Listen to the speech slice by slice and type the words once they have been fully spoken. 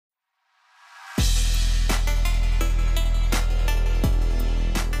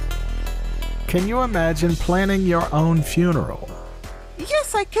Can you imagine planning your own funeral?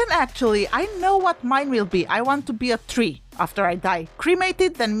 Yes, I can actually. I know what mine will be. I want to be a tree after I die.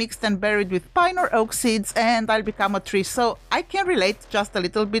 Cremated, then mixed and buried with pine or oak seeds, and I'll become a tree. So I can relate just a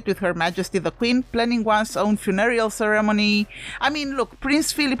little bit with Her Majesty the Queen, planning one's own funeral ceremony. I mean, look,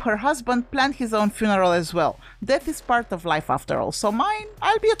 Prince Philip, her husband, planned his own funeral as well. Death is part of life after all. So mine,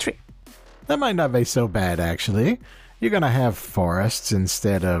 I'll be a tree. That might not be so bad, actually. You're going to have forests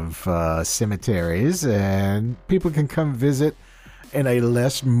instead of cemeteries, and people can come visit in a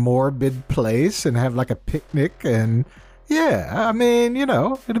less morbid place and have like a picnic. And yeah, I mean,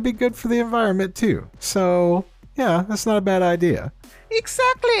 it'll be good for the environment too. So yeah, that's not a bad idea.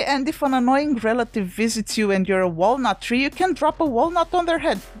 Exactly. And if an annoying relative visits you and you're a walnut tree, you can drop a walnut on their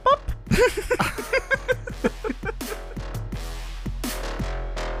head. Bop!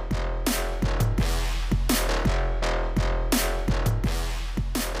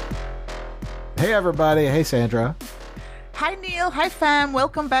 Hey everybody. Hey Sandra. Hi Neil, hi fam,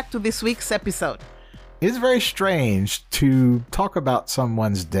 welcome back to this week's episode. It's very strange to talk about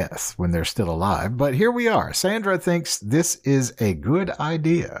someone's death when they're still alive, but here we are. Sandra thinks this is a good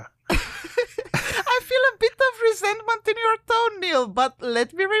idea. I feel a bit of resentment in your tone, Neil, but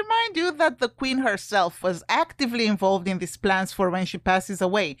let me remind you that the Queen herself was actively involved in these plans for when she passes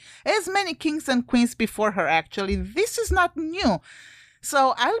away, as many kings and queens before her actually. This is not new.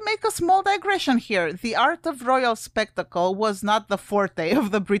 So I'll make a small digression here. The art of royal spectacle was not the forte of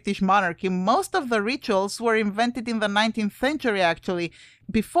the British monarchy. Most of the rituals were invented in the 19th century, actually.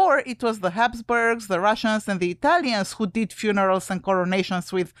 Before, it was the Habsburgs, the Russians, and the Italians who did funerals and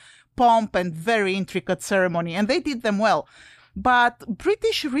coronations with pomp and very intricate ceremony, and they did them well. But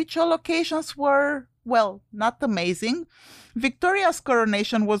British ritual occasions were, well, not amazing. Victoria's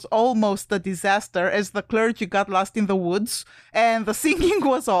coronation was almost a disaster as the clergy got lost in the woods and the singing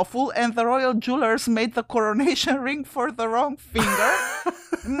was awful and the royal jewelers made the coronation ring for the wrong finger.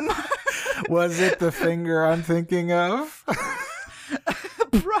 Was it the finger I'm thinking of?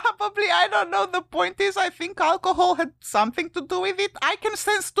 Probably, I don't know. The point is, I think alcohol had something to do with it. I can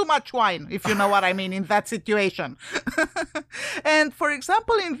sense too much wine, if you know what I mean, in that situation. And for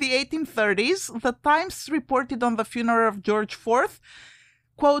example, in the 1830s, the Times reported on the funeral of George IV,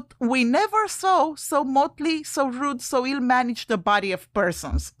 quote, "We never saw so motley, so rude, so ill-managed a body of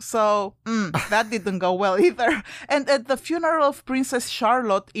persons." So, that didn't go well either. And at the funeral of Princess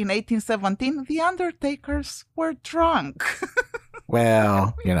Charlotte in 1817, the undertakers were drunk.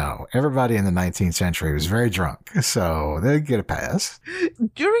 Well, everybody in the 19th century was very drunk, so they'd get a pass.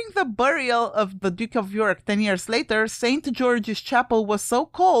 During the burial of the Duke of York 10 years later, St. George's Chapel was so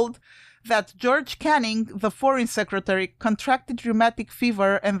cold that George Canning, the Foreign Secretary, contracted rheumatic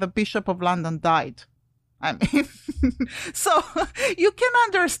fever and the Bishop of London died. I mean, so you can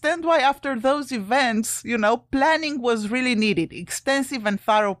understand why after those events, planning was really needed, extensive and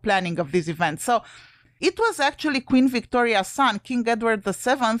thorough planning of these events. So it was actually Queen Victoria's son, King Edward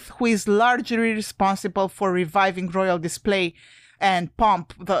VII, who is largely responsible for reviving royal display and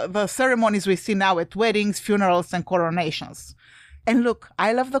pomp, the ceremonies we see now at weddings, funerals, and coronations. And look,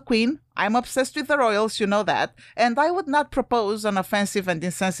 I love the Queen. I'm obsessed with the royals, you know that. And I would not propose an offensive and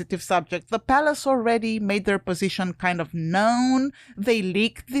insensitive subject. The palace already made their position kind of known. They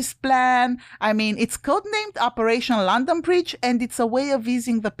leaked this plan. I mean, it's codenamed Operation London Bridge, and it's a way of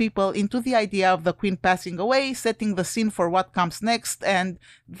easing the people into the idea of the Queen passing away, setting the scene for what comes next. And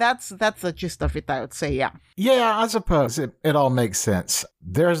that's the gist of it, I would say, yeah. Yeah, I suppose it all makes sense.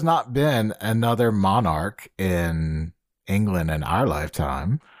 There's not been another monarch in England in our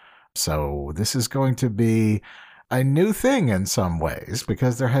lifetime. So this is going to be a new thing in some ways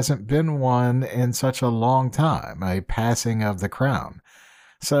because there hasn't been one in such a long time, a passing of the crown.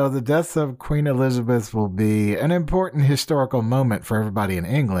 So the death of Queen Elizabeth will be an important historical moment for everybody in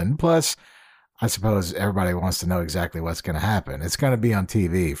England. Plus, I suppose everybody wants to know exactly what's going to happen. It's going to be on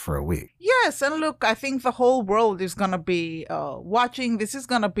TV for a week. Yes, and look, I think the whole world is going to be watching. This is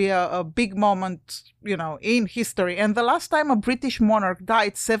going to be a big moment, in history. And the last time a British monarch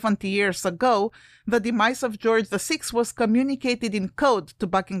died 70 years ago, the demise of George VI was communicated in code to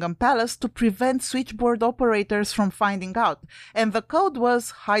Buckingham Palace to prevent switchboard operators from finding out. And the code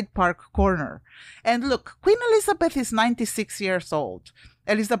was Hyde Park Corner. And look, Queen Elizabeth is 96 years old.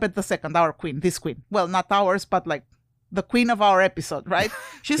 Elizabeth II, our queen, this queen. Well, not ours, but like the queen of our episode, right?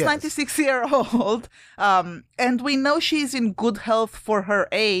 She's Yes. 96-year-old. And we know she's in good health for her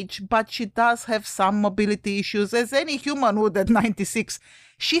age, but she does have some mobility issues, as any human would at 96.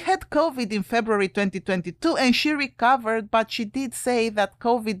 She had COVID in February 2022 and she recovered, but she did say that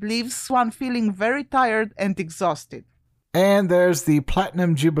COVID leaves one feeling very tired and exhausted. And there's the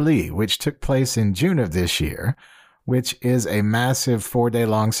Platinum Jubilee, which took place in June of this year, which is a massive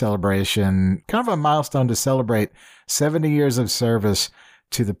 4-day-long celebration, kind of a milestone to celebrate 70 years of service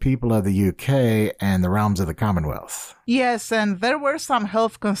to the people of the UK and the realms of the Commonwealth. Yes, and there were some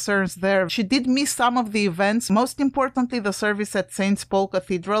health concerns there. She did miss some of the events, most importantly the service at St. Paul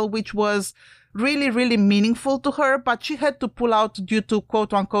Cathedral, which was really, really meaningful to her, but she had to pull out due to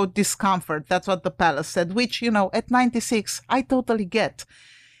quote-unquote discomfort. That's what the palace said, which, at 96, I totally get.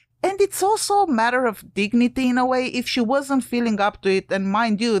 And it's also a matter of dignity in a way if she wasn't feeling up to it. And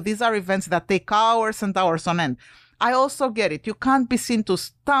mind you, these are events that take hours and hours on end. I also get it. You can't be seen to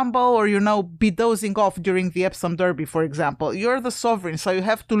stumble or, be dozing off during the Epsom Derby, for example. You're the sovereign, so you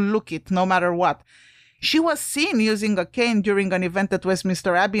have to look it no matter what. She was seen using a cane during an event at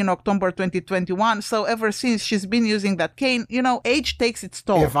Westminster Abbey in October 2021. So ever since she's been using that cane, age takes its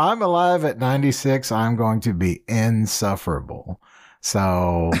toll. If I'm alive at 96, I'm going to be insufferable.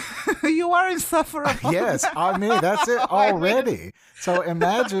 So you are insufferable. Yes, I mean, that's it already. So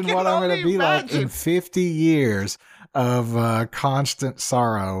imagine what I'm going to be like in 50 years of constant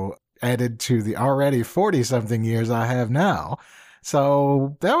sorrow added to the already 40-something years I have now.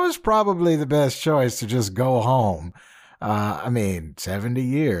 So that was probably the best choice to just go home. 70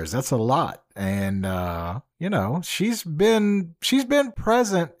 years, that's a lot. And, she's been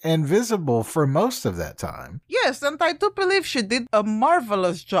present and visible for most of that time. Yes, and I do believe she did a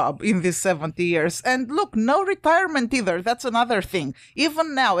marvelous job in these 70 years. And look, no retirement either. That's another thing.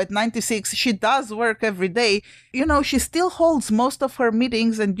 Even now at 96, she does work every day. She still holds most of her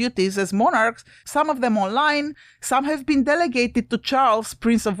meetings and duties as monarch, some of them online, some have been delegated to Charles,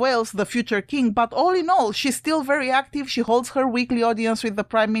 Prince of Wales, the future king. But all in all, she's still very active. She holds her weekly audience with the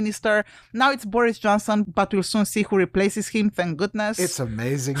Prime Minister. Now it's Boris Johnson, but we'll soon see who replaces him, thank goodness. It's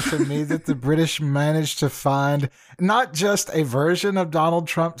amazing to me that the British managed to find not just a version of Donald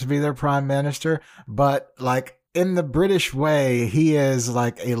Trump to be their prime minister, but like in the British way, he is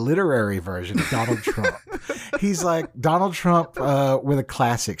like a literary version of Donald Trump. He's like Donald Trump with a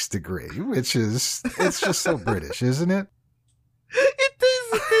classics degree, it's just so British, isn't it? It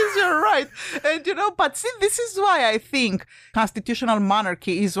is, you're right. And, but see, this is why I think constitutional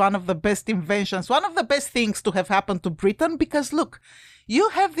monarchy is one of the best inventions, one of the best things to have happened to Britain, because look, you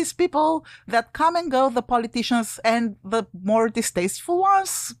have these people that come and go, the politicians and the more distasteful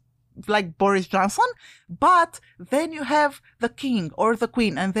ones, like Boris Johnson, but then you have the king or the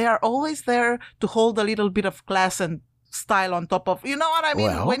queen, and they are always there to hold a little bit of class and style on top of, you know what I mean?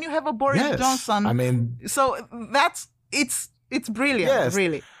 Well, when you have a Boris Johnson, so it's brilliant, yes.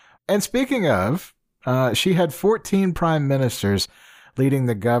 Really. And speaking of, she had 14 prime ministers leading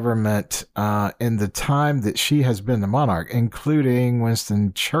the government in the time that she has been the monarch, including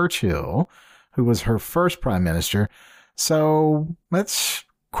Winston Churchill, who was her first prime minister. So that's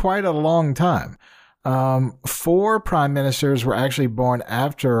quite a long time. 4 prime ministers were actually born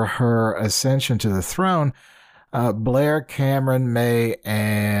after her ascension to the throne. Blair, Cameron, May,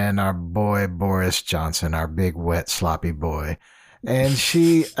 and our boy Boris Johnson, our big, wet, sloppy boy. And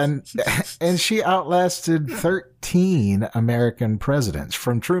she outlasted 13 American presidents,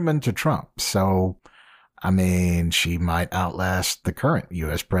 from Truman to Trump. So, she might outlast the current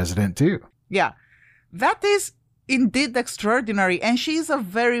U.S. president, too. Yeah, that is indeed extraordinary. And she is a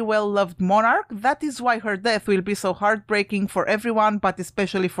very well-loved monarch. That is why her death will be so heartbreaking for everyone, but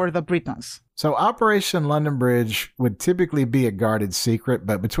especially for the Britons. So Operation London Bridge would typically be a guarded secret,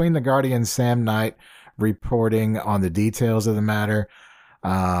 but between The Guardian's Sam Knight reporting on the details of the matter,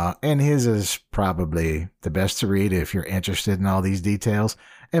 and his is probably the best to read if you're interested in all these details,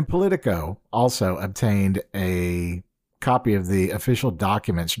 and Politico also obtained a copy of the official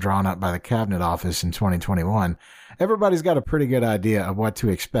documents drawn up by the Cabinet Office in 2021. Everybody's got a pretty good idea of what to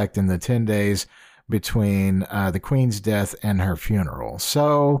expect in the 10 days between the Queen's death and her funeral.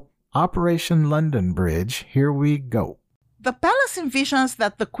 So, Operation London Bridge, here we go. The palace envisions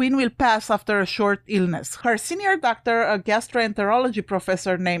that the Queen will pass after a short illness. Her senior doctor, a gastroenterology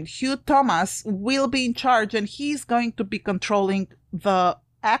professor named Hugh Thomas, will be in charge, and he's going to be controlling the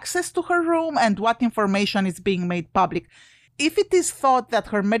access to her room and what information is being made public. If it is thought that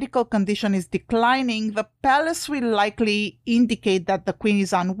her medical condition is declining, the palace will likely indicate that the Queen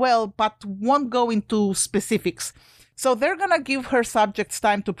is unwell, but won't go into specifics. So they're going to give her subjects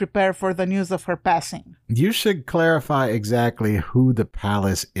time to prepare for the news of her passing. You should clarify exactly who the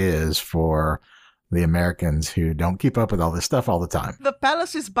palace is for the Americans who don't keep up with all this stuff all the time. The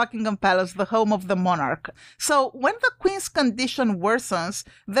palace is Buckingham Palace, the home of the monarch. So when the Queen's condition worsens,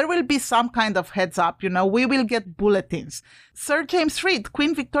 there will be some kind of heads up, we will get bulletins. Sir James Reed,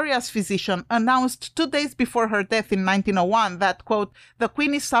 Queen Victoria's physician, announced 2 days before her death in 1901 that, quote, the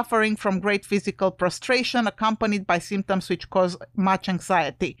Queen is suffering from great physical prostration accompanied by symptoms which cause much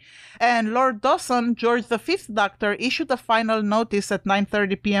anxiety. And Lord Dawson, George V's doctor, issued a final notice at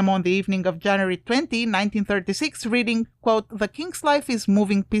 9:30 p.m. on the evening of January 20, 1936, reading, quote, the King's life is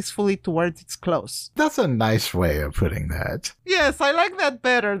moving peacefully towards its close. That's a nice way of putting that. Yes, I like that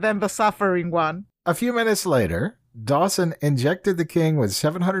better than the suffering one. A few minutes later, Dawson injected the king with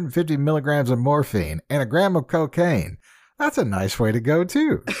 750 milligrams of morphine and a gram of cocaine. That's a nice way to go,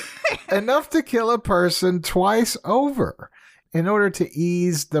 too. Enough to kill a person twice over in order to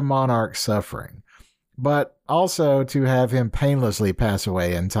ease the monarch's suffering, but also to have him painlessly pass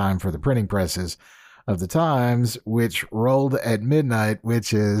away in time for the printing presses of the Times, which rolled at midnight,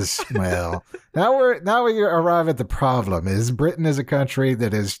 which is, well, now we arrive at the problem. Is Britain is a country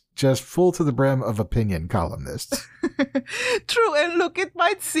that is just full to the brim of opinion columnists. True, and look, it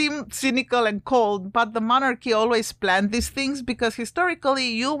might seem cynical and cold, but the monarchy always planned these things because historically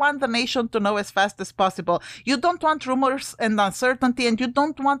you want the nation to know as fast as possible. You don't want rumors and uncertainty, and you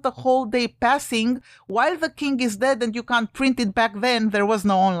don't want the whole day passing while the king is dead and you can't print it. Back then. There was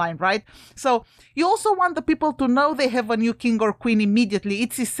no online, right? So you also want the people to know they have a new king or queen immediately.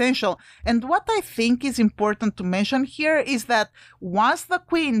 It's essential. And what I think is important to mention here is that once the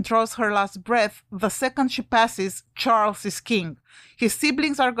queen draws her last breath, the second she passes, Charles is king. His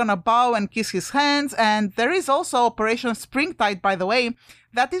siblings are gonna bow and kiss his hands, and there is also Operation Springtide, by the way.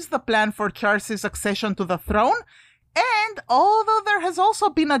 That is the plan for Charles' succession to the throne. And although there has also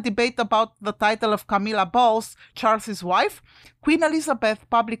been a debate about the title of Camilla Bowles, Charles' wife, Queen Elizabeth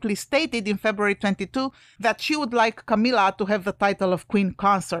publicly stated in February 22 that she would like Camilla to have the title of Queen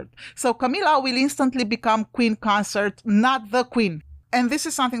Consort. So Camilla will instantly become Queen Consort, not the Queen. And this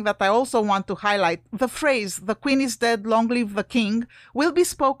is something that I also want to highlight. The phrase, the Queen is dead, long live the King, will be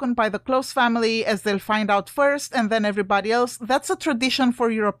spoken by the close family as they'll find out first and then everybody else. That's a tradition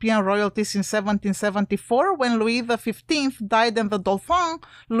for European royalties in 1774 when Louis XV died and the Dauphin,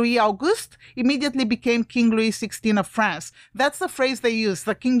 Louis Auguste, immediately became King Louis XVI of France. That's the phrase they use,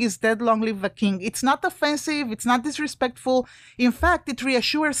 the King is dead, long live the King. It's not offensive, it's not disrespectful. In fact, it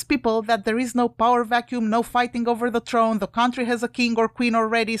reassures people that there is no power vacuum, no fighting over the throne, the country has a king or queen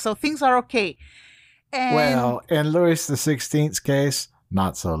already, so things are okay. And well, in Louis XVI's case,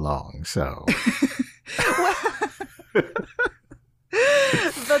 not so long, so.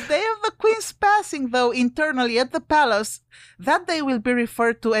 The day of the Queen's passing, though, internally at the palace, that day will be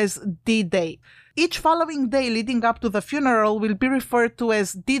referred to as D-Day. Each following day leading up to the funeral will be referred to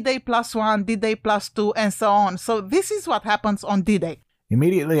as D-Day +1, D-Day +2, and so on. So this is what happens on D-Day.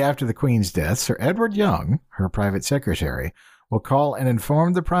 Immediately after the Queen's death, Sir Edward Young, her private secretary, will call and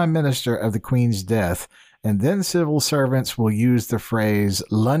inform the Prime Minister of the Queen's death, and then civil servants will use the phrase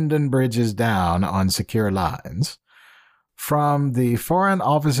London Bridge is down on secure lines. From the Foreign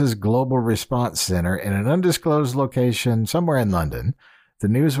Office's Global Response Center in an undisclosed location somewhere in London, the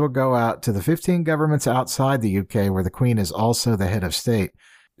news will go out to the 15 governments outside the UK where the Queen is also the head of state,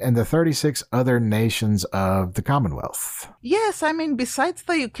 and the 36 other nations of the Commonwealth. Yes, I mean, besides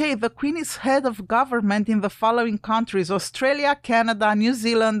the UK, the Queen is head of government in the following countries: Australia, Canada, New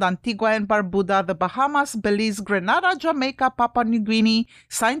Zealand, Antigua and Barbuda, the Bahamas, Belize, Grenada, Jamaica, Papua New Guinea,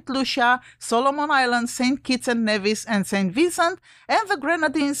 St. Lucia, Solomon Islands, St. Kitts and Nevis, and St. Vincent, and the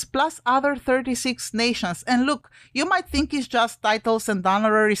Grenadines, plus other 36 nations. And look, you might think it's just titles and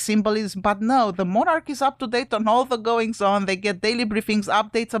honorary symbolism, but no, the monarch is up to date on all the goings-on. They get daily briefings,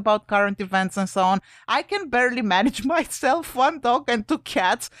 updates about current events and so on. I can barely manage myself, 1 dog and 2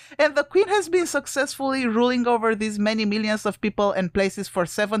 cats, and the Queen has been successfully ruling over these many millions of people and places for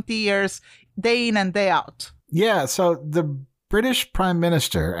 70 years, day in and day out. Yeah, so the British Prime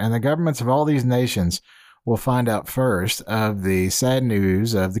Minister and the governments of all these nations will find out first of the sad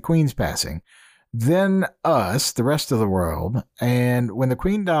news of the Queen's passing. Then us, the rest of the world, and when the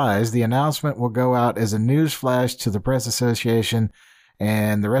Queen dies, the announcement will go out as a news flash to the Press Association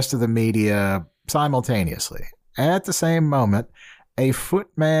and the rest of the media simultaneously. At the same moment, a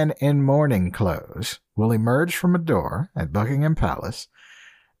footman in mourning clothes will emerge from a door at Buckingham Palace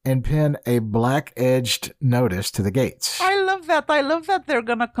and pin a black-edged notice to the gates. I love that. I love that they're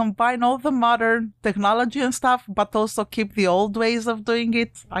going to combine all the modern technology and stuff, but also keep the old ways of doing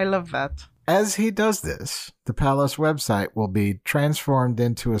it. I love that. As he does this, the palace website will be transformed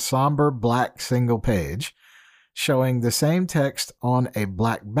into a somber black single page, showing the same text on a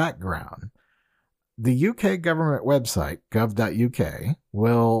black background. The UK government website, gov.uk,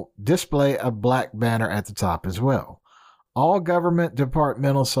 will display a black banner at the top as well. All government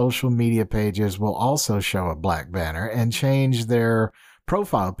departmental social media pages will also show a black banner and change their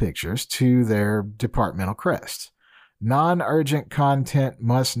profile pictures to their departmental crest. Non-urgent content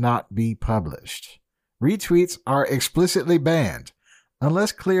must not be published. Retweets are explicitly banned,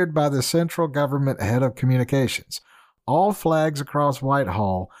 unless cleared by the central government head of communications. All flags across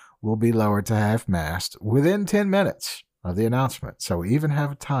Whitehall will be lowered to half-mast within 10 minutes of the announcement. So we even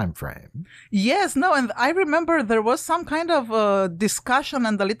have a time frame. Yes, no, and I remember there was some kind of discussion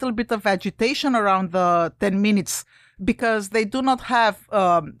and a little bit of agitation around the 10 minutes because they do not have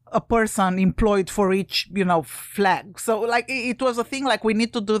a person employed for each, flag. So like it was a thing like we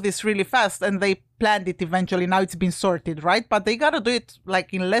need to do this really fast, and they planned it eventually. Now it's been sorted, right? But they got to do it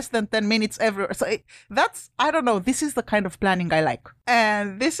like in less than 10 minutes everywhere. So that's, I don't know, this is the kind of planning I like.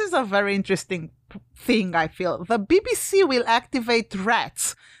 And this is a very interesting thing, I feel. The BBC will activate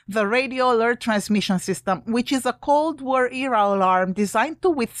RATS, the Radio Alert Transmission System, which is a Cold War era alarm designed to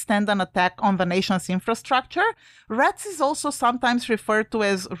withstand an attack on the nation's infrastructure. RATS is also sometimes referred to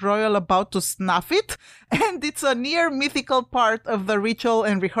as Royal About to Snuff It, and it's a near mythical part of the ritual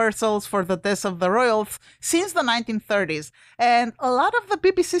and rehearsals for the deaths of the royals since the 1930s. And a lot of the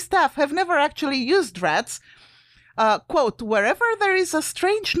BBC staff have never actually used RATS. Quote, wherever there is a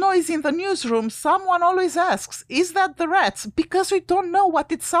strange noise in the newsroom, someone always asks, is that the rats? Because we don't know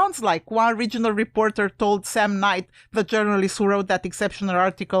what it sounds like, one regional reporter told Sam Knight, the journalist who wrote that exceptional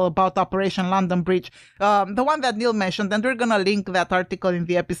article about Operation London Bridge, the one that Neil mentioned, and we're going to link that article in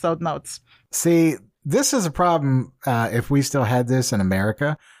the episode notes. See, this is a problem if we still had this in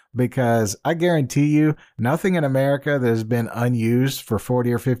America, because I guarantee you nothing in America that has been unused for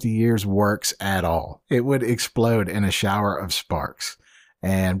 40 or 50 years works at all. It would explode in a shower of sparks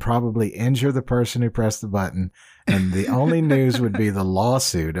and probably injure the person who pressed the button. And the only news would be the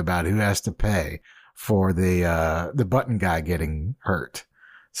lawsuit about who has to pay for the button guy getting hurt.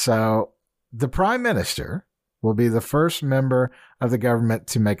 So the Prime Minister will be the first member of the government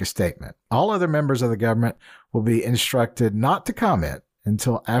to make a statement. All other members of the government will be instructed not to comment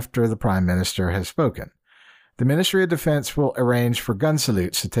until after the Prime Minister has spoken. The Ministry of Defense will arrange for gun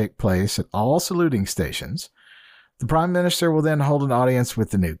salutes to take place at all saluting stations. The Prime Minister will then hold an audience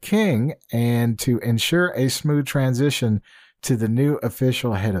with the new king, and to ensure a smooth transition to the new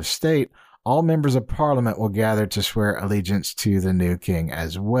official head of state, all members of Parliament will gather to swear allegiance to the new king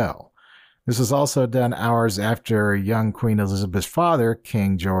as well. This was also done hours after young Queen Elizabeth's father,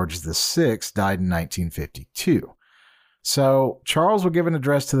 King George VI, died in 1952. So Charles will give an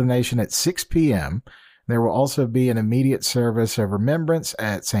address to the nation at 6 p.m. There will also be an immediate service of remembrance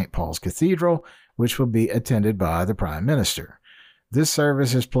at St. Paul's Cathedral, which will be attended by the Prime Minister. This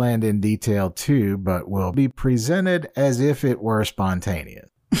service is planned in detail too, but will be presented as if it were spontaneous.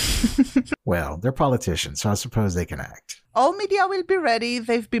 Well, they're politicians, so I suppose they can act. All media will be ready.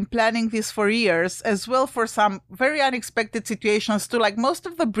 They've been planning this for years, as well for some very unexpected situations too. Like most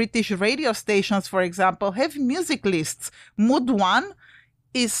of the British radio stations, for example, have music lists. Mood 1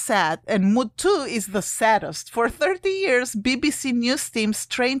 is sad, and Mood 2 is the saddest. For 30 years, BBC news teams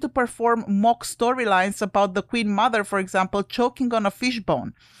trained to perform mock storylines about the Queen Mother, for example, choking on a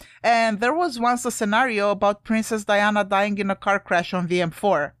fishbone. And there was once a scenario about Princess Diana dying in a car crash on the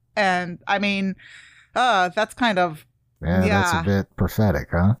M4. And, I mean, that's kind of... Yeah, that's a bit prophetic,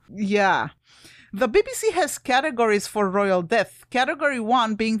 huh? Yeah. The BBC has categories for royal death. Category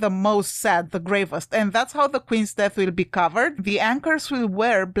 1 being the most sad, the gravest, and that's how the Queen's death will be covered. The anchors will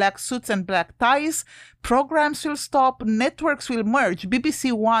wear black suits and black ties. Programs will stop. Networks will merge.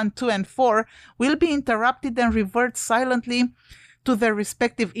 BBC 1, 2, and 4 will be interrupted and revert silently to their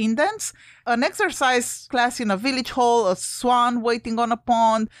respective indents. An exercise class in a village hall, a swan waiting on a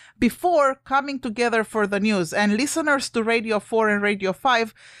pond, before coming together for the news. And listeners to Radio 4 and Radio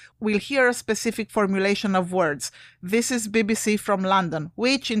 5 will hear a specific formulation of words. This is BBC from London,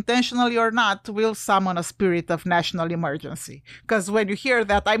 which, intentionally or not, will summon a spirit of national emergency. Because when you hear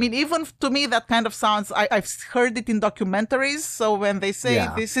that, I mean, even to me, that kind of sounds, I've heard it in documentaries. So when they say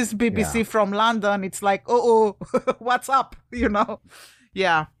this is BBC from London, it's like, oh, what's up?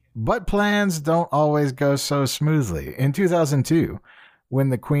 Yeah. But plans don't always go so smoothly. In 2002, when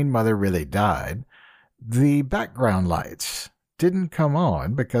the Queen Mother really died, the background lights didn't come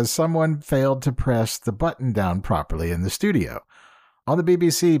on because someone failed to press the button down properly in the studio. On the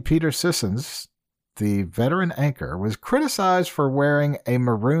BBC, Peter Sissons, the veteran anchor, was criticized for wearing a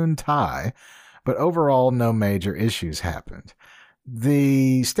maroon tie, but overall no major issues happened.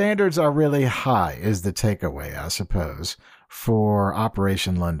 The standards are really high is the takeaway, I suppose, for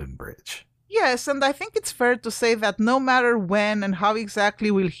Operation London Bridge. Yes, and I think it's fair to say that no matter when and how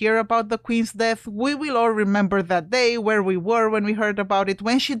exactly we'll hear about the Queen's death, we will all remember that day, where we were when we heard about it.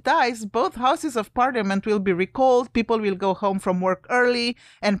 When she dies, both houses of parliament will be recalled, people will go home from work early,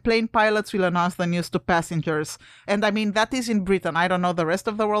 and plane pilots will announce the news to passengers. And I mean, that is in Britain. I don't know the rest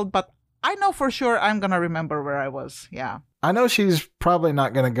of the world, but I know for sure I'm gonna remember where I was. Yeah. I know she's probably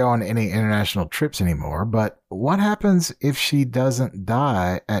not going to go on any international trips anymore, but what happens if she doesn't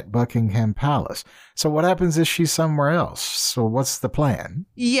die at Buckingham Palace? So what happens if she's somewhere else? So what's the plan?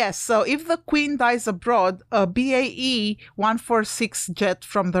 Yes, so if the Queen dies abroad, a BAE 146 jet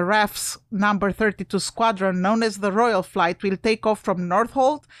from the RAF's number 32 squadron, known as the Royal Flight, will take off from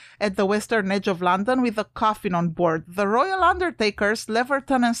Northolt at the western edge of London with a coffin on board. The Royal Undertakers,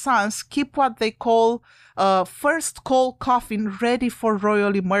 Leverton and Sons, keep what they call a first call coffin ready for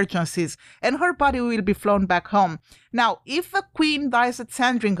royal emergencies, and her body will be flown back home. Now, if the Queen dies at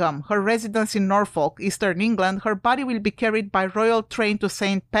Sandringham, her residence in Norfolk, Eastern England, her body will be carried by royal train to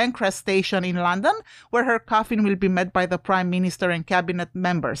St. Pancras Station in London, where her coffin will be met by the Prime Minister and cabinet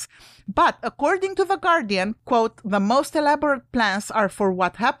members. But, according to The Guardian, quote, the most elaborate plans are for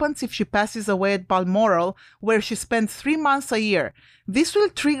what happens if she passes away at Balmoral, where she spends 3 months a year. This will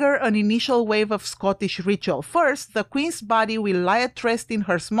trigger an initial wave of Scottish ritual. First, the Queen's body will lie at rest in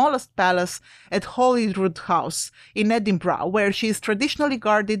her smallest palace at Holyrood House in Edinburgh, where she is traditionally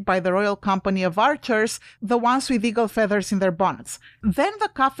guarded by the Royal Company of Archers, the ones with eagle feathers in their bonnets. Then the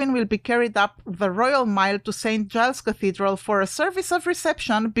coffin will be carried up the Royal Mile to St. Giles Cathedral for a service of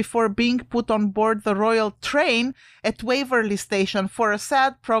reception before being put on board the Royal Train at Waverley Station for a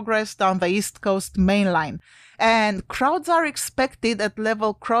sad progress down the East Coast Main Line. And crowds are expected at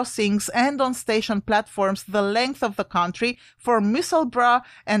level crossings and on station platforms the length of the country, from Musselburgh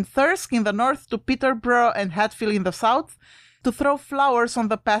and Thirsk in the north to Peterborough and Hatfield in the south, to throw flowers on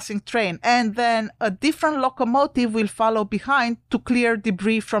the passing train, and then a different locomotive will follow behind to clear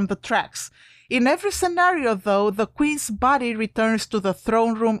debris from the tracks. In every scenario, though, the Queen's body returns to the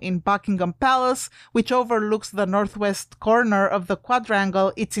throne room in Buckingham Palace, which overlooks the northwest corner of the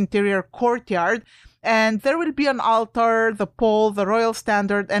quadrangle, its interior courtyard, and there will be an altar, the pole, the royal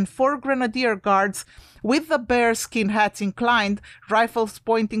standard, and 4 grenadier guards with the bearskin hats inclined, rifles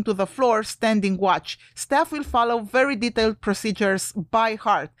pointing to the floor, standing watch. Staff will follow very detailed procedures by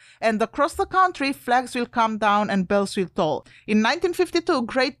heart, and across the country, flags will come down and bells will toll. In 1952,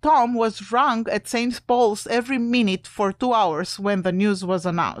 Great Tom was rung at St. Paul's every minute for 2 hours when the news was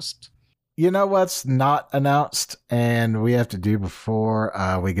announced. You know what's not announced and we have to do before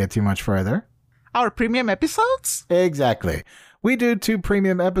we get too much further? Our premium episodes? Exactly. We do 2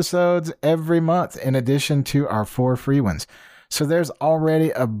 premium episodes every month in addition to our 4 free ones. So there's already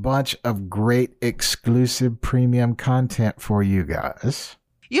a bunch of great exclusive premium content for you guys.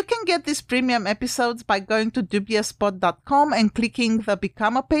 You can get these premium episodes by going to dubiospod.com and clicking the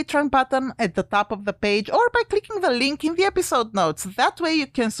Become a Patron button at the top of the page, or by clicking the link in the episode notes. That way you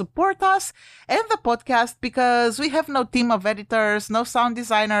can support us and the podcast, because we have no team of editors, no sound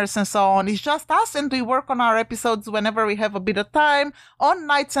designers, and so on. It's just us, and we work on our episodes whenever we have a bit of time, on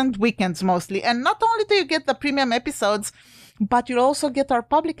nights and weekends mostly. And not only do you get the premium episodes, but you'll also get our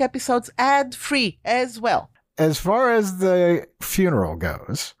public episodes ad-free as well. As far as the funeral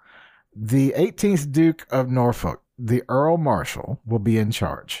goes, the 18th Duke of Norfolk, the Earl Marshal, will be in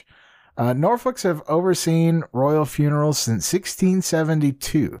charge. Norfolks have overseen royal funerals since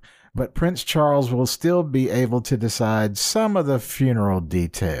 1672, but Prince Charles will still be able to decide some of the funeral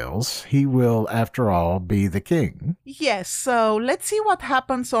details. He will, after all, be the king. Yes, so let's see what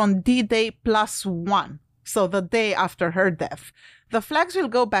happens on D-Day +1, so the day after her death. The flags will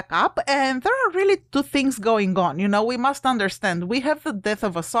go back up, and there are really 2 things going on. You know, we must understand, we have the death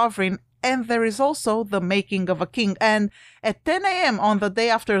of a sovereign, and there is also the making of a king. And at 10 a.m. on the day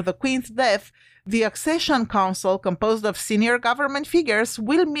after the Queen's death, the Accession Council, composed of senior government figures,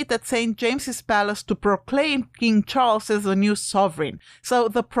 will meet at St. James's Palace to proclaim King Charles as the new sovereign. So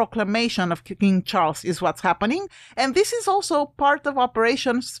the proclamation of King Charles is what's happening, and this is also part of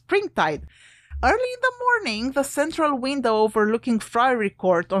Operation Springtide. Early in the morning, the central window overlooking Friary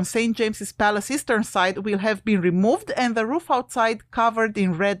Court on St. James's Palace eastern side will have been removed and the roof outside covered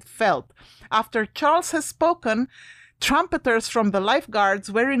in red felt. After Charles has spoken, trumpeters from the Life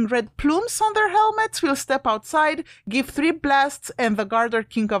Guards wearing red plumes on their helmets will step outside, give 3 blasts, and the Garter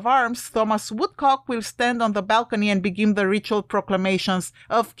King of Arms, Thomas Woodcock, will stand on the balcony and begin the ritual proclamations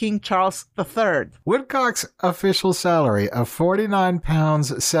of King Charles III. Woodcock's official salary of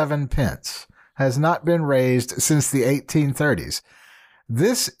 £49 7 pence has not been raised since the 1830s.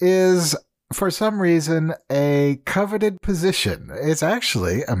 This is for some reason, a coveted position. It's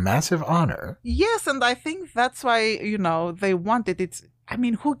actually a massive honor. Yes, and I think that's why, they want it.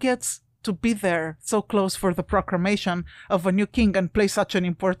 Who gets to be there so close for the proclamation of a new king and play such an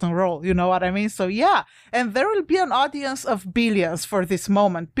important role? You know what I mean? So yeah, and there will be an audience of billions for this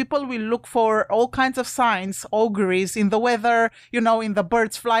moment. People will look for all kinds of signs, auguries in the weather, in the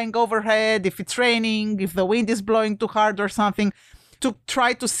birds flying overhead, if it's raining, if the wind is blowing too hard or something, to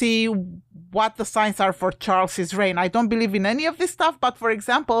try to see what the signs are for Charles's reign. I don't believe in any of this stuff, but for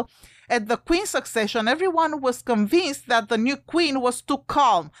example, at the Queen's succession, everyone was convinced that the new Queen was too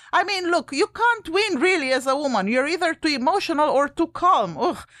calm. Look, you can't win really as a woman. You're either too emotional or too calm.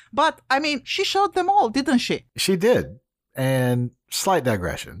 Ugh. But, she showed them all, didn't she? She did. And slight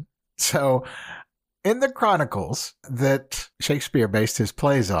digression. So, in the Chronicles that Shakespeare based his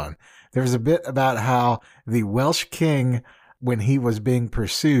plays on, there was a bit about how the Welsh king, when he was being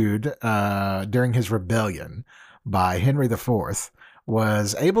pursued during his rebellion by Henry IV,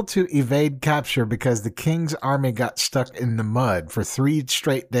 was able to evade capture because the king's army got stuck in the mud for 3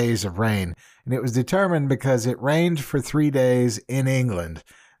 straight days of rain. And it was determined because it rained for 3 days in England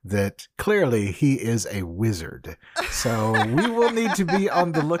that clearly he is a wizard. So we will need to be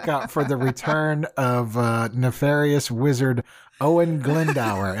on the lookout for the return of nefarious wizard Owen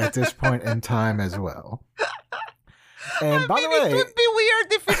Glendower at this point in time as well. And by the way, it would be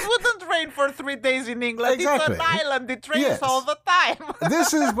weird if it wouldn't rain for 3 days in England. Exactly. It's an island. It rains all the time.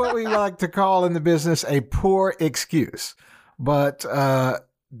 This is what we like to call in the business a poor excuse. But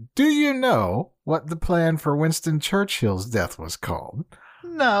do you know what the plan for Winston Churchill's death was called?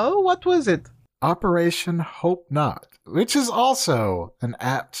 No, what was it? Operation Hope Not, which is also an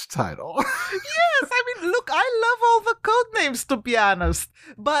apt title. Yes, look, I love all the code names, to be honest.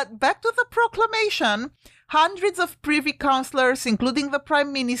 But back to the proclamation. Hundreds of privy councillors, including the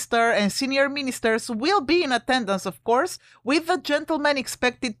Prime Minister and senior ministers, will be in attendance, of course, with the gentlemen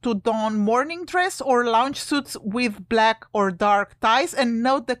expected to don morning dress or lounge suits with black or dark ties, and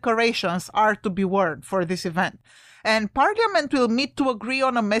no decorations are to be worn for this event. And Parliament will meet to agree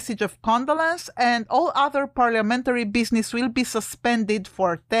on a message of condolence, and all other parliamentary business will be suspended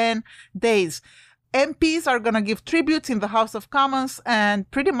for 10 days. MPs are going to give tributes in the House of Commons,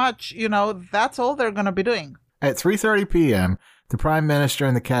 and pretty much, that's all they're going to be doing. At 3:30 p.m., the Prime Minister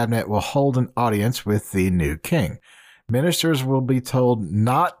and the Cabinet will hold an audience with the new king. Ministers will be told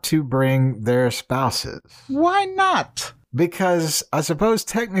not to bring their spouses. Why not? Because I suppose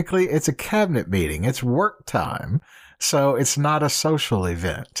technically it's a cabinet meeting. It's work time, so it's not a social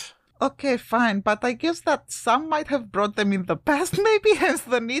event. Okay, fine, but I guess that some might have brought them in the past, maybe, hence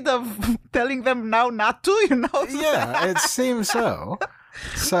the need of telling them now not to, Yeah, it seems so.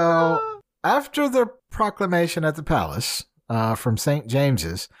 So, after the proclamation at the palace from St.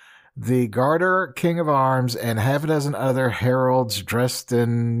 James's, the Garter, King of Arms, and half a dozen other heralds dressed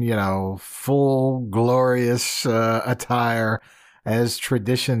in, full glorious attire as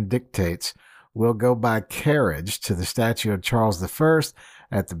tradition dictates will go by carriage to the statue of Charles I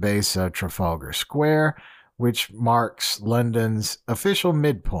at the base of Trafalgar Square, which marks London's official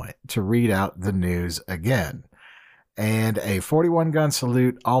midpoint to read out the news again. And a 41-gun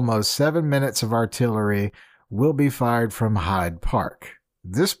salute, almost 7 minutes of artillery, will be fired from Hyde Park.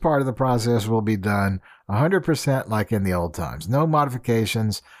 This part of the process will be done 100% like in the old times. No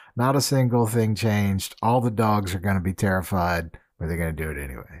modifications, not a single thing changed. All the dogs are going to be terrified, but they're going to do it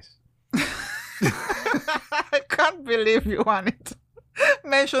anyways. I can't believe you wanted to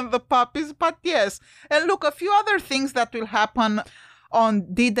mention the puppies, but yes. And look, a few other things that will happen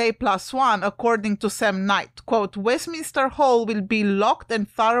on D-Day +1, according to Sam Knight. Quote, Westminster Hall will be locked and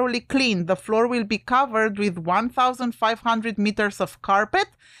thoroughly cleaned. The floor will be covered with 1,500 meters of carpet.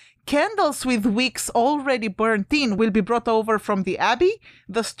 Candles with wicks already burnt in will be brought over from the Abbey.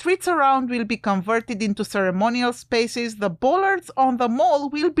 The streets around will be converted into ceremonial spaces. The bollards on the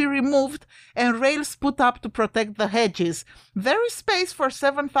mall will be removed and rails put up to protect the hedges. There is space for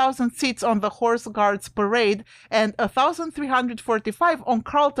 7,000 seats on the Horse Guards Parade and 1,345 on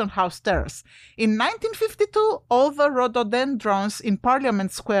Carlton House Terrace. In 1952, all the rhododendrons in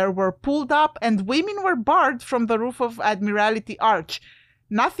Parliament Square were pulled up and women were barred from the roof of Admiralty Arch.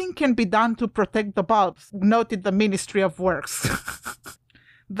 Nothing can be done to protect the bulbs, noted the Ministry of Works.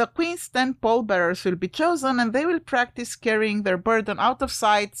 The Queen's 10 pallbearers will be chosen, and they will practice carrying their burden out of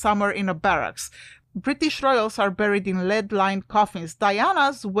sight somewhere in a barracks. British royals are buried in lead-lined coffins.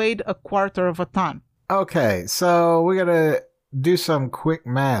 Diana's weighed 1/4 ton. Okay, so we're going to do some quick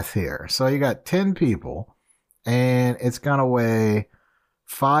math here. So you got 10 people, and it's going to weigh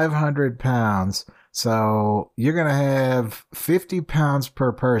 500 pounds. So you're going to have 50 pounds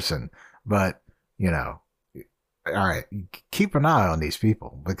per person. But, all right, keep an eye on these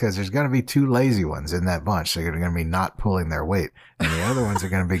people because there's going to be two lazy ones in that bunch. They're going to be not pulling their weight. And the other ones are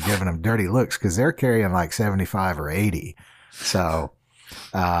going to be giving them dirty looks because they're carrying like 75 or 80. So,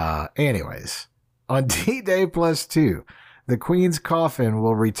 anyways, on D-Day +2, the Queen's coffin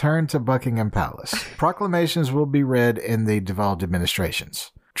will return to Buckingham Palace. Proclamations will be read in the devolved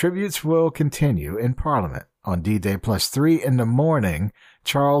administrations. Tributes will continue in Parliament. On D-Day +3 in the morning,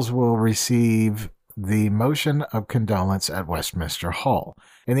 Charles will receive the motion of condolence at Westminster Hall.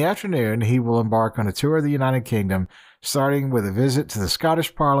 In the afternoon, he will embark on a tour of the United Kingdom, starting with a visit to the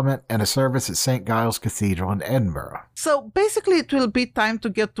Scottish Parliament and a service at St. Giles Cathedral in Edinburgh. So basically it will be time to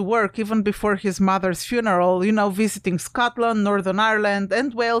get to work even before his mother's funeral, visiting Scotland, Northern Ireland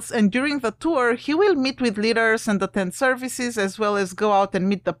and Wales, and during the tour he will meet with leaders and attend services as well as go out and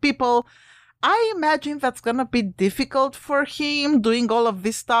meet the people. I imagine that's gonna be difficult for him doing all of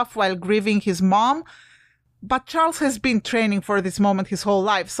this stuff while grieving his mom. But Charles has been training for this moment his whole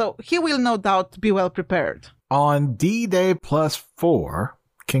life, so he will no doubt be well prepared. On D-Day +4,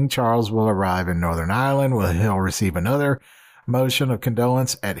 King Charles will arrive in Northern Ireland where he'll receive another motion of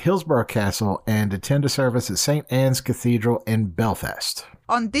condolence at Hillsborough Castle and attend a service at St. Anne's Cathedral in Belfast.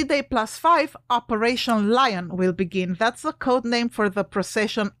 On D-Day +5, Operation Lion will begin. That's the code name for the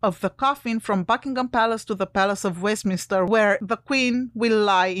procession of the coffin from Buckingham Palace to the Palace of Westminster, where the Queen will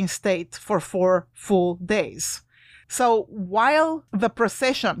lie in state for 4 full days. So while the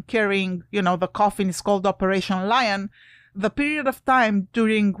procession carrying, the coffin is called Operation Lion, the period of time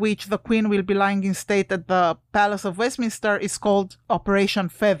during which the Queen will be lying in state at the Palace of Westminster is called Operation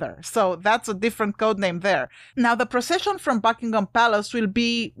Feather. So that's a different code name there. Now, the procession from Buckingham Palace will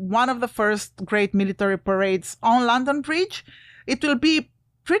be one of the first great military parades on London Bridge. It will be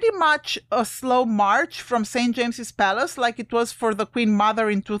pretty much a slow march from St. James's Palace like it was for the Queen Mother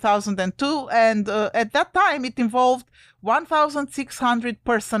in 2002. And at that time, it involved 1,600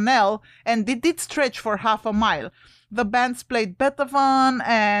 personnel and it did stretch for half a mile. The bands played Beethoven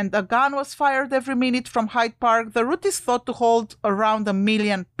and a gun was fired every minute from Hyde Park. The route is thought to hold around 1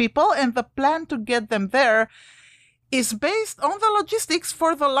 million people, and the plan to get them there is based on the logistics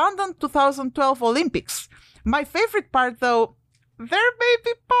for the London 2012 Olympics. My favorite part, though, they're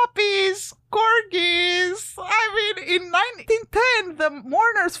baby puppies, corgis. I mean, in 1910, the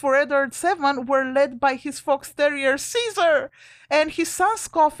mourners for Edward VII were led by his fox terrier Caesar, and his son's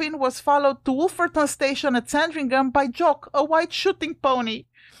coffin was followed to Wolverton Station at Sandringham by Jock, a white shooting pony.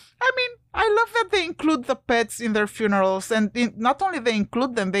 I mean, I love that they include the pets in their funerals, and not only they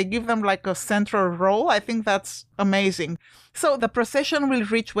include them, they give them like a central role. I think that's amazing. So the procession will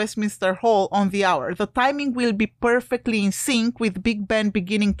reach Westminster Hall on the hour. The timing will be perfectly in sync with Big Ben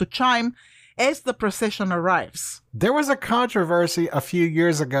beginning to chime as the procession arrives. There was a controversy a few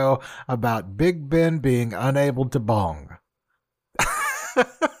years ago about Big Ben being unable to bong.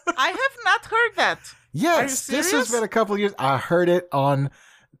 I have not heard that. Yes, this has been a couple of years. I heard it on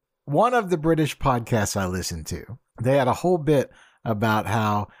one of the British podcasts I listened to. They had a whole bit about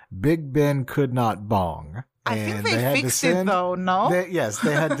how Big Ben could not bong. I think they fixed it though, no?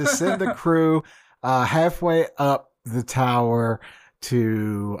 They had to send a crew halfway up the tower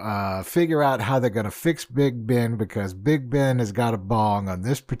to figure out how they're going to fix Big Ben because Big Ben has got a bong on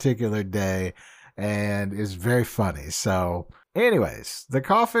this particular day and is very funny. So anyways, the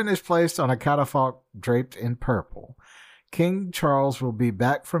coffin is placed on a catafalque draped in purple. King Charles will be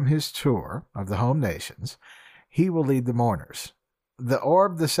back from his tour of the home nations. He will lead the mourners. The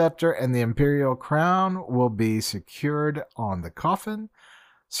orb, the scepter, and the imperial crown will be secured on the coffin.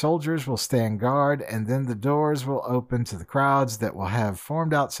 Soldiers will stand guard, and then the doors will open to the crowds that will have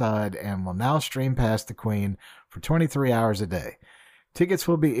formed outside and will now stream past the Queen for 23 hours a day. Tickets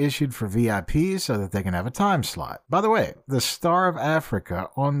will be issued for VIPs so that they can have a time slot. By the way, the Star of Africa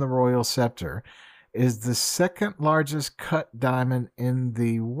on the royal scepter is the second largest cut diamond in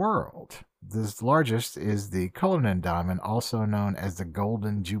the world. The largest is the Cullinan diamond, also known as the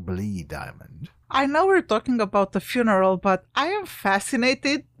Golden Jubilee diamond. I know we're talking about the funeral, but I am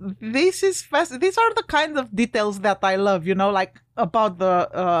fascinated. These are the kind of details that I love, like about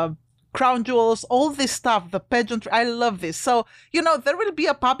the crown jewels, all this stuff, the pageantry. I love this. So, there will be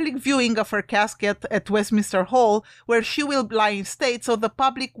a public viewing of her casket at Westminster Hall where she will lie in state. So the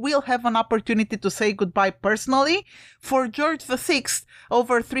public will have an opportunity to say goodbye personally. For George VI,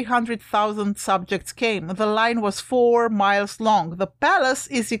 over 300,000 subjects came. The line was 4 miles long. The palace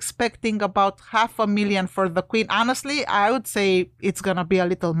is expecting about 500,000 for the Queen. Honestly, I would say it's going to be a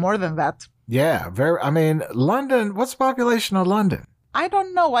little more than that. Yeah, London, what's the population of London? I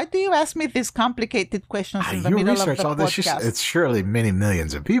don't know. Why do you ask me these complicated questions in the You middle of research the all this. podcast? It's surely many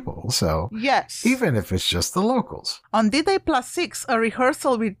millions of people. So Yes. even if it's just the locals. On D-Day +6, a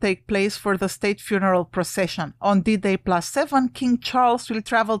rehearsal will take place for the state funeral procession. On D-Day +7, King Charles will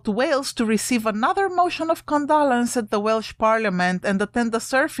travel to Wales to receive another motion of condolence at the Welsh Parliament and attend the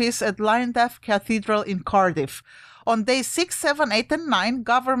service at Llandaff Cathedral in Cardiff. On days 6, 7, 8, and 9,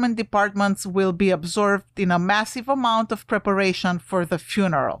 government departments will be absorbed in a massive amount of preparation for the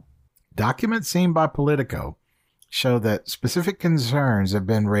funeral. Documents seen by Politico show that specific concerns have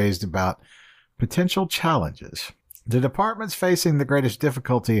been raised about potential challenges. The departments facing the greatest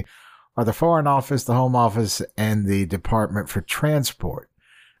difficulty are the Foreign Office, the Home Office, and the Department for Transport.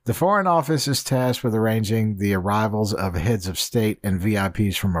 The Foreign Office is tasked with arranging the arrivals of heads of state and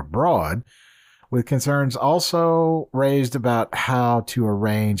VIPs from abroad, with concerns also raised about how to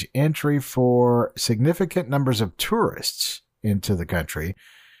arrange entry for significant numbers of tourists into the country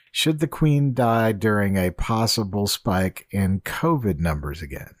should the Queen die during a possible spike in COVID numbers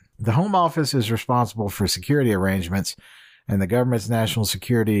again. The Home Office is responsible for security arrangements, and the government's National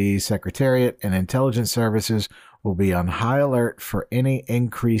Security Secretariat and intelligence services will be on high alert for any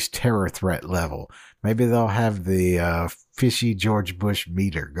increased terror threat level. Maybe they'll have the fishy George Bush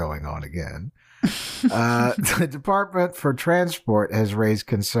meter going on again. The Department for Transport has raised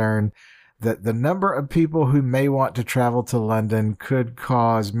concern that the number of people who may want to travel to London could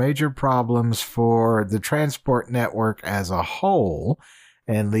cause major problems for the transport network as a whole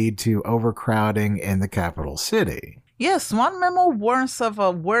and lead to overcrowding in the capital city. Yes, one memo warns of a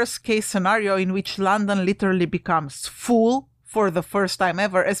worst-case scenario in which London literally becomes full for the first time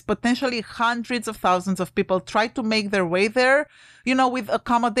ever, as potentially hundreds of thousands of people try to make their way there, with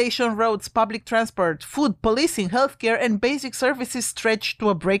accommodation, roads, public transport, food, policing, healthcare, and basic services stretched to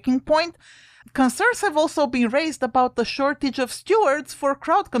a breaking point. Concerns have also been raised about the shortage of stewards for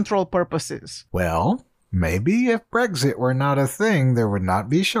crowd control purposes. Well, maybe if Brexit were not a thing, there would not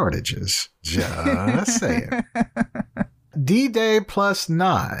be shortages. Just saying. D-Day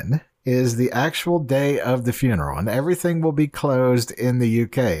 +9 is the actual day of the funeral, and everything will be closed in the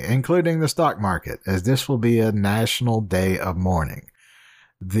UK, including the stock market, as this will be a national day of mourning.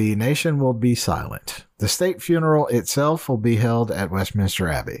 The nation will be silent. The state funeral itself will be held at Westminster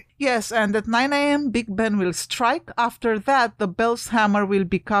Abbey. Yes, and at 9 a.m. Big Ben will strike. After that, the bell's hammer will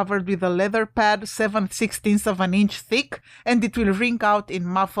be covered with a leather pad 7/16 of an inch thick, and it will ring out in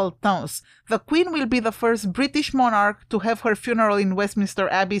muffled tones. The Queen will be the first British monarch to have her funeral in Westminster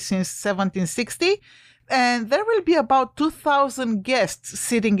Abbey since 1760. And there will be about 2,000 guests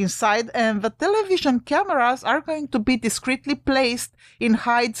sitting inside, and the television cameras are going to be discreetly placed in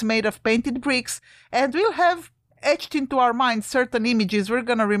hides made of painted bricks, and we'll have etched into our minds certain images we're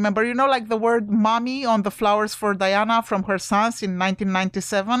going to remember. Like the word mommy on the flowers for Diana from her sons in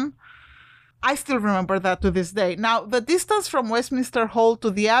 1997. I still remember that to this day. Now, the distance from Westminster Hall to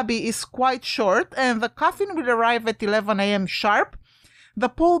the Abbey is quite short, and the coffin will arrive at 11 a.m. sharp. The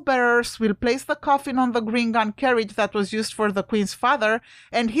pallbearers will place the coffin on the green gun carriage that was used for the Queen's father,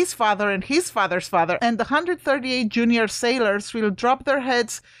 and his father, and his father's father, and the 138 junior sailors will drop their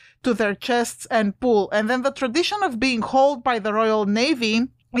heads to their chests and pull. And then the tradition of being hauled by the Royal Navy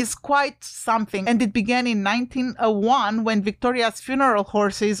is quite something, and it began in 1901 when Victoria's funeral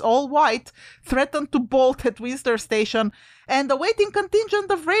horses, all white, threatened to bolt at Windsor Station, and the waiting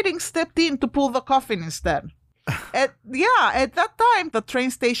contingent of ratings stepped in to pull the coffin instead. At that time, the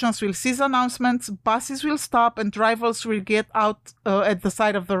train stations will cease announcements, buses will stop, and drivers will get out at the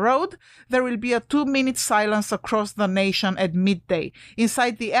side of the road. There will be a 2-minute silence across the nation at midday.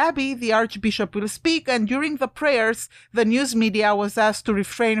 Inside the Abbey, the Archbishop will speak, and during the prayers, the news media was asked to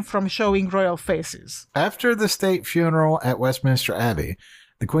refrain from showing royal faces. After the state funeral at Westminster Abbey,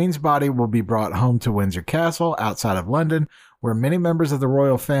 the Queen's body will be brought home to Windsor Castle outside of London, where many members of the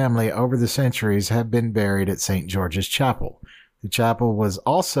royal family over the centuries have been buried at St. George's Chapel. The chapel was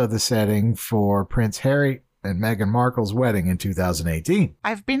also the setting for Prince Harry and Meghan Markle's wedding in 2018.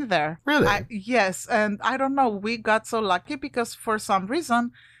 I've been there. Really? Yes, and I don't know, we got so lucky because for some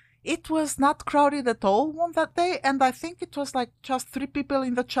reason it was not crowded at all on that day, and I think it was like just 3 people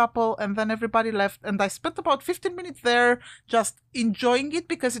in the chapel, and then everybody left, and I spent about 15 minutes there just enjoying it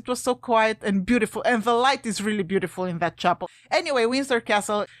because it was so quiet and beautiful, and the light is really beautiful in that chapel. Anyway, Windsor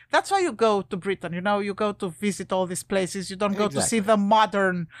Castle, that's why you go to Britain, you go to visit all these places. You don't go to see the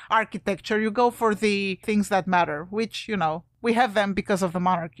modern architecture. You go for the things that matter, which, we have them because of the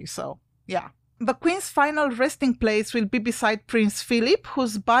monarchy, so yeah. The Queen's final resting place will be beside Prince Philip,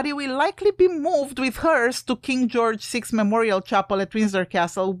 whose body will likely be moved with hers to King George VI Memorial Chapel at Windsor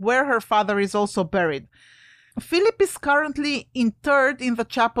Castle, where her father is also buried. Philip is currently interred in the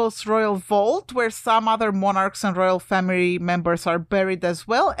chapel's royal vault, where some other monarchs and royal family members are buried as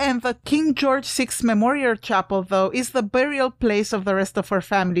well. And the King George VI Memorial Chapel, though, is the burial place of the rest of her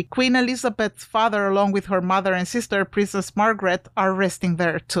family. Queen Elizabeth's father, along with her mother and sister, Princess Margaret, are resting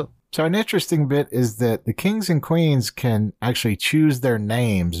there too. So an interesting bit is that the kings and queens can actually choose their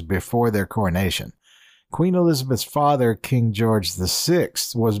names before their coronation. Queen Elizabeth's father, King George VI,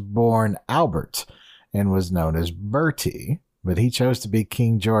 was born Albert and was known as Bertie, but he chose to be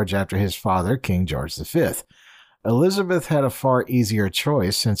King George after his father, King George V. Elizabeth had a far easier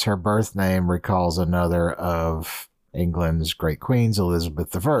choice since her birth name recalls another of England's great queens,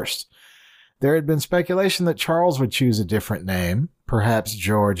 Elizabeth I. There had been speculation that Charles would choose a different name, perhaps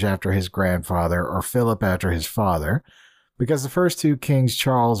George after his grandfather or Philip after his father, because the first two kings,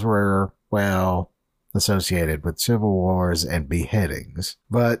 Charles, were, well, associated with civil wars and beheadings.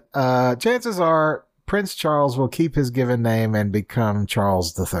 But chances are Prince Charles will keep his given name and become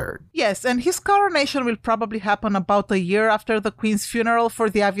Charles III. Yes, and his coronation will probably happen about a year after the Queen's funeral for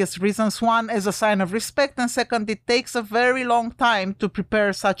the obvious reasons. One, as a sign of respect, and second, it takes a very long time to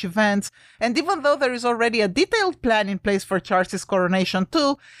prepare such events. And even though there is already a detailed plan in place for Charles's coronation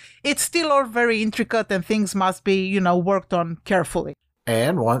too, it's still all very intricate and things must be, worked on carefully.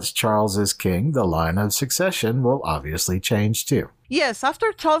 And once Charles is king, the line of succession will obviously change too. Yes,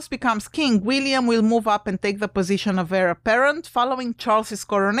 after Charles becomes king, William will move up and take the position of heir apparent. Following Charles's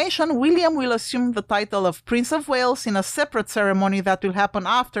coronation, William will assume the title of Prince of Wales in a separate ceremony that will happen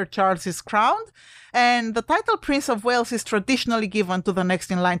after Charles is crowned. And the title Prince of Wales is traditionally given to the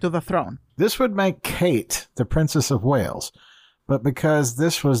next in line to the throne. This would make Kate the Princess of Wales. But because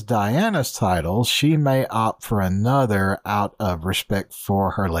this was Diana's title, she may opt for another out of respect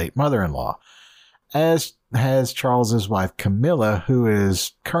for her late mother-in-law, as has Charles's wife Camilla, who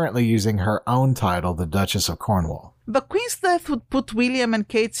is currently using her own title, the Duchess of Cornwall. The Queen's death would put William and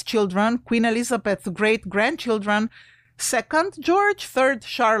Kate's children, Queen Elizabeth's great-grandchildren, second George, third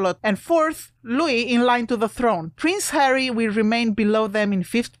Charlotte, and fourth Louis in line to the throne. Prince Harry will remain below them in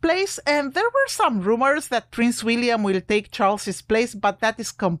fifth place, and there were some rumors that Prince William will take Charles's place, but that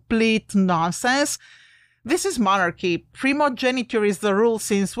is complete nonsense. This is monarchy. Primogeniture is the rule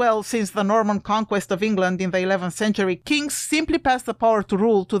since the Norman conquest of England in the 11th century. Kings simply pass the power to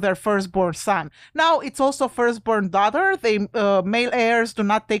rule to their firstborn son. Now, it's also firstborn daughter. Male heirs do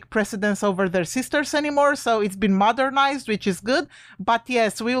not take precedence over their sisters anymore, so it's been modernized, which is good. But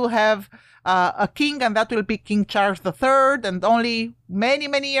yes, we will have a king, and that will be King Charles III, and only many,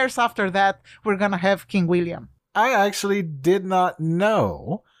 many years after that, we're going to have King William. I actually did not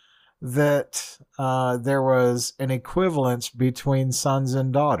know that there was an equivalence between sons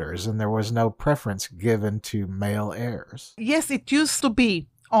and daughters, and there was no preference given to male heirs. Yes, it used to be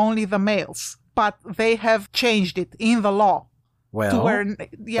only the males, but they have changed it in the law. Well,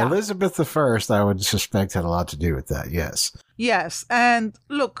 Elizabeth I would suspect had a lot to do with that, yes. Yes, and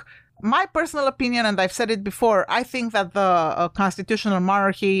look, my personal opinion, and I've said it before, I think that the constitutional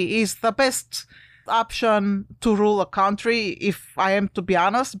monarchy is the best option to rule a country, if I am to be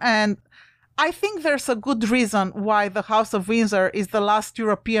honest. And I think there's a good reason why the House of Windsor is the last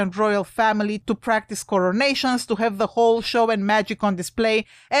European royal family to practice coronations, to have the whole show and magic on display.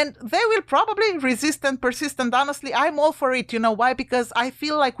 And they will probably resist and persist. And honestly, I'm all for it. You know why? Because I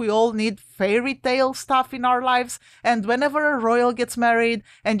feel like we all need fairy tale stuff in our lives. And whenever a royal gets married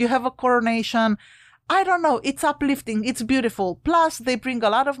and you have a coronation, I don't know, it's uplifting, it's beautiful. Plus, they bring a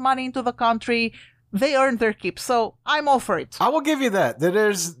lot of money into the country. They earn their keep, so I'm all for it. I will give you that.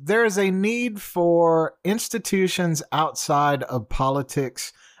 There's a need for institutions outside of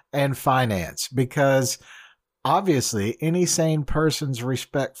politics and finance, because obviously any sane person's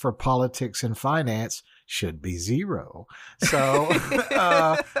respect for politics and finance should be zero. So,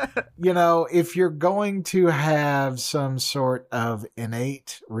 if you're going to have some sort of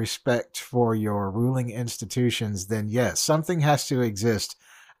innate respect for your ruling institutions, then yes, something has to exist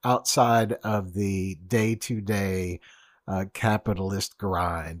outside of the day-to-day capitalist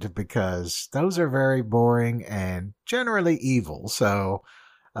grind, because those are very boring and generally evil. So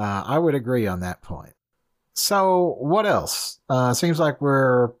I would agree on that point. So what else? Seems like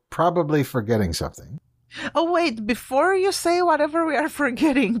we're probably forgetting something. Oh, wait, before you say whatever we are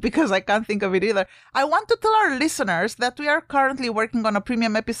forgetting, because I can't think of it either, I want to tell our listeners that we are currently working on a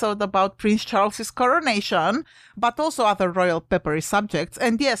premium episode about Prince Charles's coronation, but also other royal peppery subjects.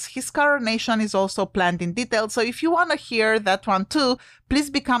 And yes, his coronation is also planned in detail. So if you want to hear that one too, please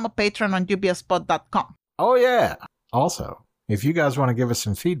become a patron on dubiospod.com. Oh, yeah. Also, if you guys want to give us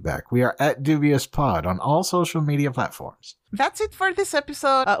some feedback, we are at Dubious Pod on all social media platforms. That's it for this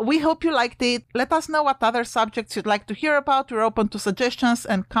episode. We hope you liked it. Let us know what other subjects you'd like to hear about. We're open to suggestions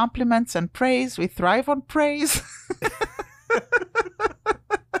and compliments and praise. We thrive on praise.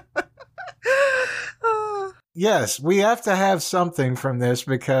 Yes, we have to have something from this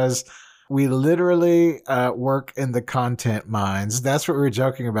because we literally work in the content mines. That's what we were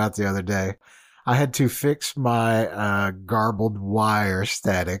joking about the other day. I had to fix my garbled wire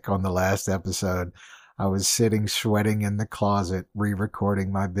static on the last episode. I was sitting sweating in the closet,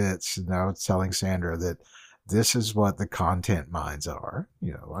 re-recording my bits, and I was telling Sandra that this is what the content mines are.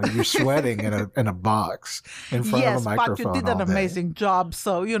 You know, you're sweating in a box in front of a microphone. Yes, but you did an amazing job,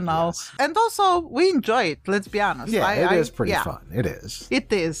 so you know. Yes. And also, we enjoy it. Let's be honest. Yeah, it is pretty fun. It is.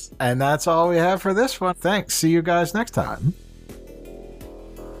 It is. And that's all we have for this one. Thanks. See you guys next time.